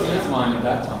 What was in his mind at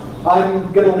that time?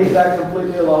 I'm going to leave that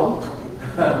completely alone.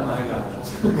 Oh my God.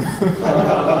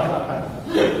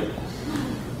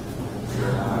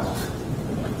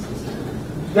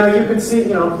 Now you can see,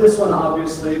 this one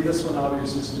obviously is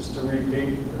just a repeat.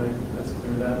 I think that's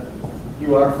clear that.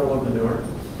 You are full of manure.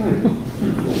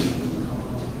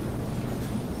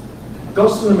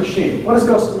 Ghost in the Machine. What is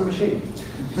Ghost in the Machine?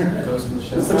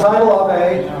 It's the title of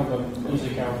a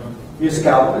music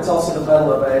album. It's also the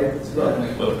title of a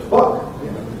book.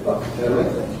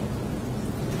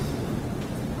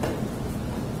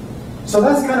 So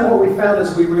that's kind of what we found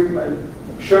as we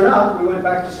sure enough, we went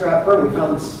back to Stratford. We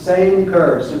found the same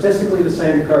curve, statistically the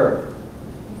same curve.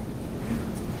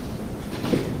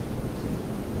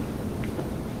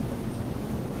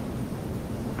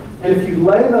 And if you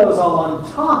lay those all on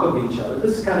top of each other,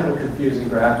 this is kind of a confusing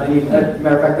graph.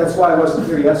 Matter of fact, that's why I wasn't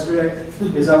here yesterday,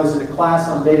 is I was in a class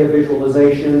on data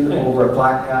visualization over at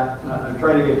Black Hat. I'm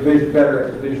trying to get better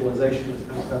at the visualization and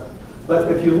kind of stuff.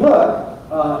 But if you look,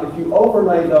 if you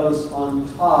overlay those on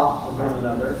top of one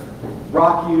another,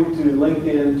 RockU to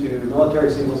LinkedIn to military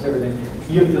singles, everything,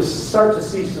 you'll start to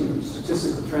see some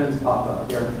statistical trends pop up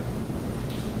here.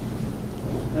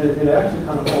 And it actually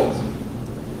kind of holds.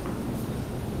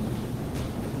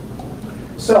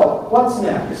 So, what's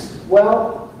next?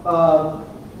 Well,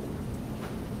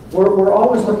 we're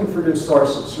always looking for new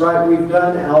sources, right? We've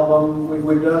done album,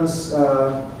 we've done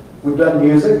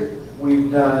music, we've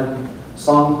done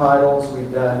song titles,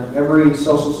 we've done every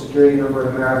social security number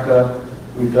in America,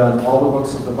 we've done all the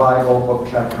books of the Bible, book,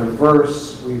 chapter, and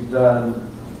verse, we've done,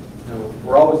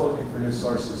 we're always looking for new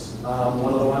sources.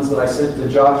 One of the ones that I sent to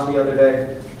Josh the other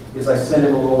day is I sent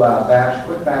him a little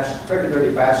quick and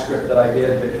dirty bash script that I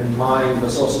did that can mine the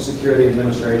Social Security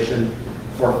Administration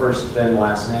for first and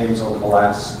last names over the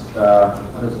last,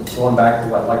 going back to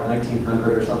what, like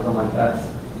 1900 or something like that.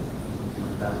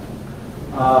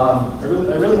 I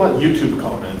really want YouTube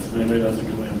comments, if anybody knows a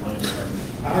good way of mining them.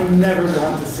 I never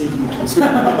want to see you. That's why.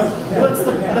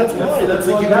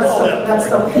 That's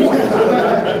the point.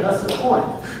 That's the point.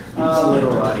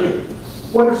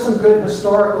 What are some good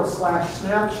historical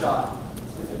 /snapshot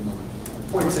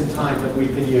points in time that we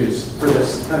can use for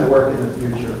this kind of work in the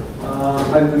future?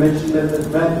 I mentioned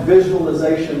the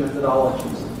visualization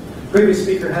methodologies. Previous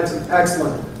speaker had some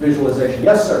excellent visualization.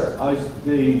 Yes, sir?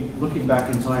 Looking back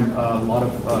in time, a lot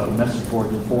of message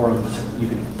boards and forums, you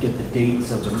could get the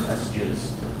dates of the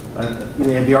messages.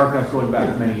 They had the archives going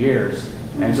back many years,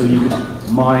 and so you could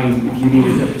mine, if you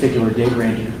needed a particular date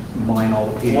range, you could mine all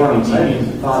the Forums. I hadn't PhDs.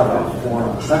 even thought about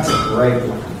forums. That's a great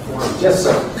one. Forums. Yes,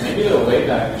 sir? Maybe the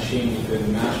Wayback Machine you could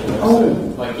match a website.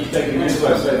 Oh. Like you take a news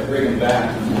website, bring them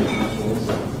back, and you can match a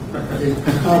website.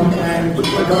 And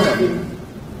another thing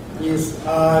is,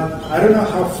 I don't know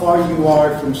how far you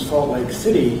are from Salt Lake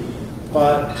City,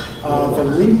 but the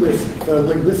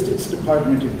linguistics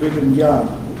department at Brigham Young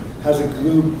has a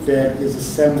group that is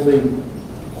assembling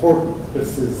corpi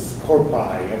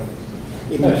of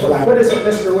English language. What is it,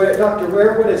 Mr. Ware, Dr.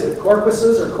 Ware? What is it,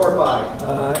 corpuses or corpi?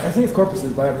 I think it's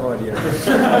corpuses, but I have no idea.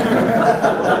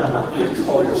 You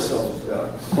call yourself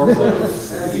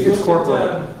It's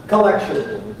corporate.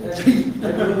 Collection.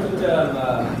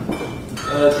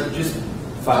 Just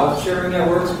file sharing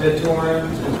networks, BitTorrent,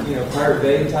 Pirate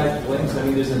Bay type links. I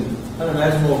mean, there's an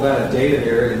unimaginable amount of data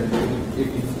there. And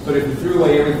but if you threw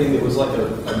away everything that was like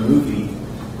a movie,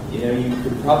 you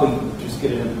could probably just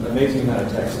get an amazing amount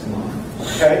of text in line.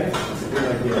 Okay, that's a good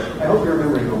idea. I hope you're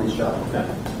remembering all these shots.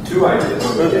 Two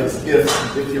ideas.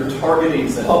 If you're targeting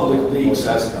public leaks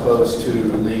as opposed to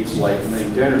leaks like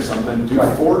LinkedIn or something, do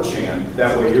 4chan.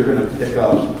 That way you're going to pick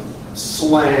up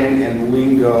slang and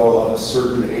lingo of a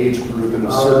certain age group and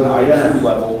a certain IQ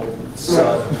level.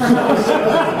 So,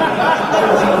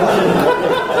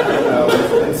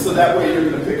 and so that way you're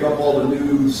going to pick up all the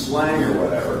new slang or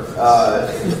whatever.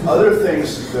 Other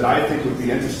things that I think would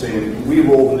be interesting, we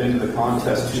rolled it into the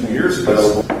contest 2 years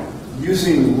ago,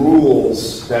 using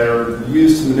rules that are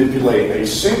used to manipulate a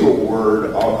single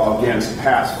word against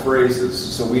past phrases.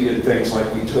 So we did things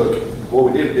like we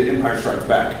did Empire Strikes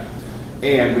Back.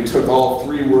 And we took all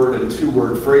 3-word and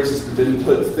 2-word phrases, but didn't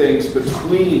put things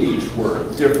between each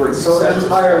word, different So sentences.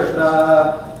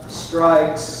 Empire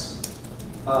strikes,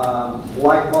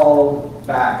 light bulb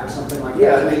back, or something like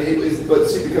Yeah, that. I mean,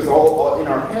 but see, because all in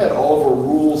our head, all of our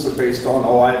rules are based on,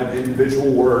 I have an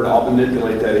individual word, I'll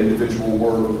manipulate that individual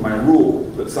word with my rule.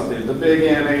 Put something at the big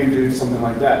end, do something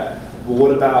like that. But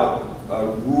what about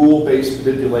rule-based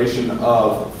manipulation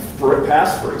of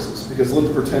past phrases? Because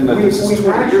let's pretend that this is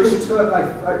 20 years ago.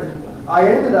 I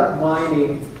ended up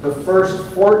mining the first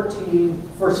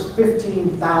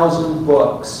 15,000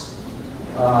 books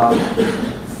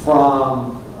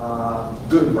from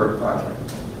Gutenberg project,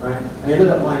 right? I ended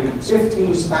up mining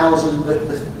 15,000,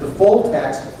 the full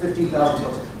text, 15,000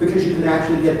 books, because you can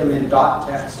actually get them in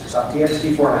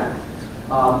 .txt format.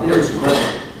 And it was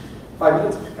great. 5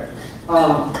 minutes.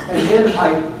 And then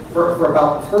for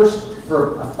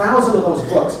 1,000 of those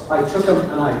books, I took them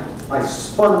and I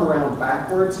spun them around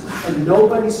backwards, and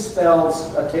nobody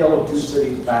spells A Tale of Two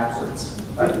Cities backwards.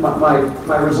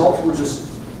 My results were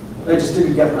they just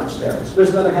didn't get much there.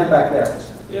 There's another hand back there.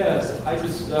 Yes, I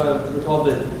just recalled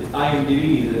that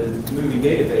IMDb, the movie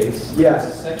database, Yes.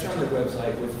 has a section on their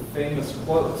website with famous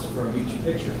quotes from each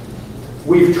picture.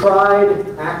 We've tried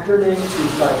actor names,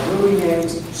 we've tried movie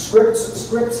names, scripts.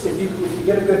 If you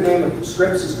get a good name,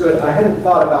 scripts is good. I hadn't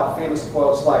thought about famous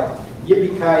quotes like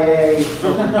 "Yippee-ki-yay"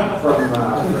 from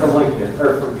Lincoln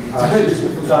or from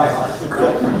Die Hard.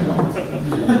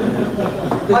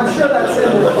 I'm sure that's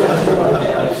it.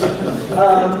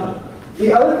 The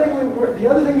other thing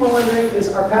we're wondering is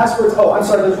our passwords. Oh, I'm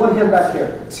sorry. There's one hand back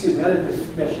here. Excuse me, I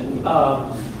didn't mention.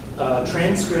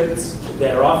 Transcripts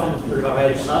that are often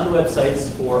provided on the websites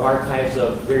for archives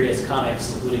of various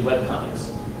comics, including webcomics.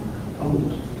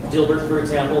 Dilbert, for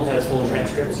example, has full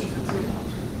transcripts.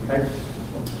 Okay.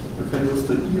 You can use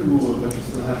the E rule, which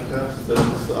is the hashtag,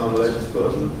 that's the latest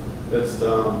version. It's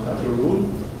the title rule,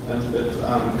 and it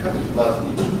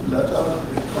capitalizes each letter,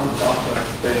 it comes after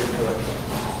space character.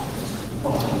 Oh,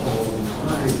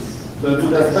 nice. That's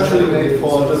especially made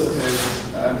for this case.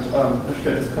 And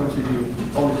hashtag is currently the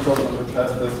only program which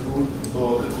has this rule,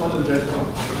 so it's not in JSON,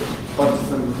 but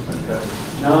it's in hashtag.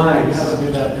 Nice. How to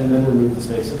do that and then remove the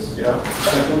spaces. Yeah.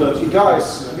 You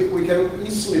guys, we can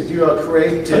easily do a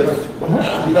creative,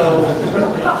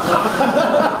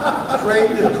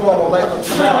 creative correlation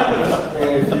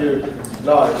if you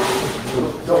like.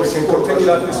 So we can continue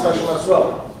that discussion as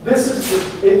well. This is,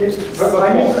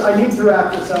 I need to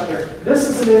wrap this up here. This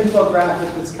is an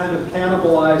infographic that's kind of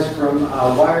cannibalized from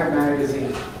Wired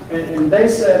magazine. And they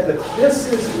said that this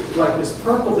is like this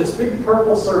big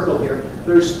purple circle here.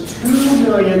 There's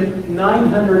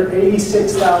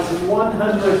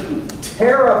 2,986,100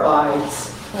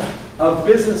 terabytes of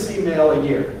business email a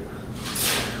year.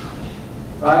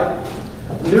 Right?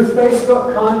 New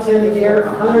Facebook content here,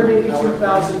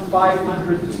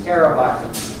 182,500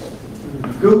 terabytes.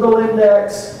 Google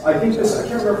Index, I can't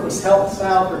remember if it was Health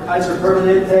South or Kaiser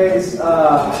Permanente's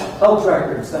health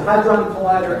records, the Hadron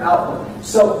Collider output.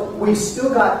 So we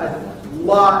still got a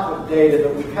lot of data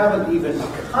that we haven't even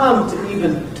come to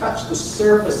even touch the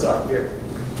surface of here.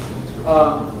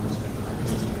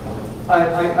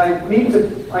 I need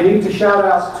to shout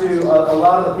out to a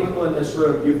lot of the people in this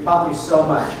room. You've taught me so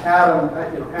much. Adam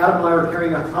and I were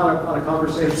carrying on a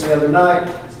conversation the other night.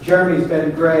 Jeremy's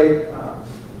been great.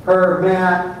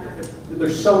 Matt,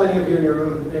 there's so many of you in the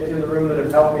room that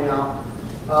have helped me out.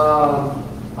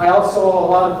 I also owe a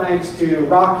lot of thanks to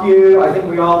Rock You. I think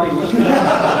we all need to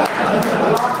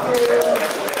Rock You.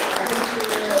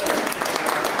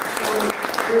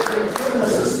 They've given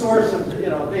us a source of,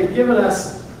 they've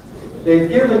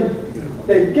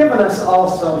given us all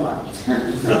so much.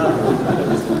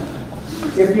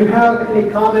 If you have any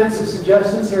comments or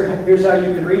suggestions, here's how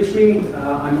you can reach me.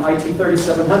 I'm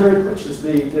IT3700, which is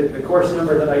the course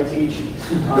number that I teach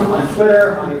on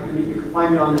Twitter. You can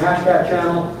find me on the hashtag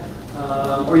channel,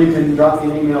 or you can drop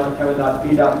me an email at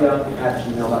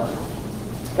kevin.p.young@gmail.com.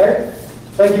 Okay?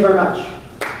 Thank you very much.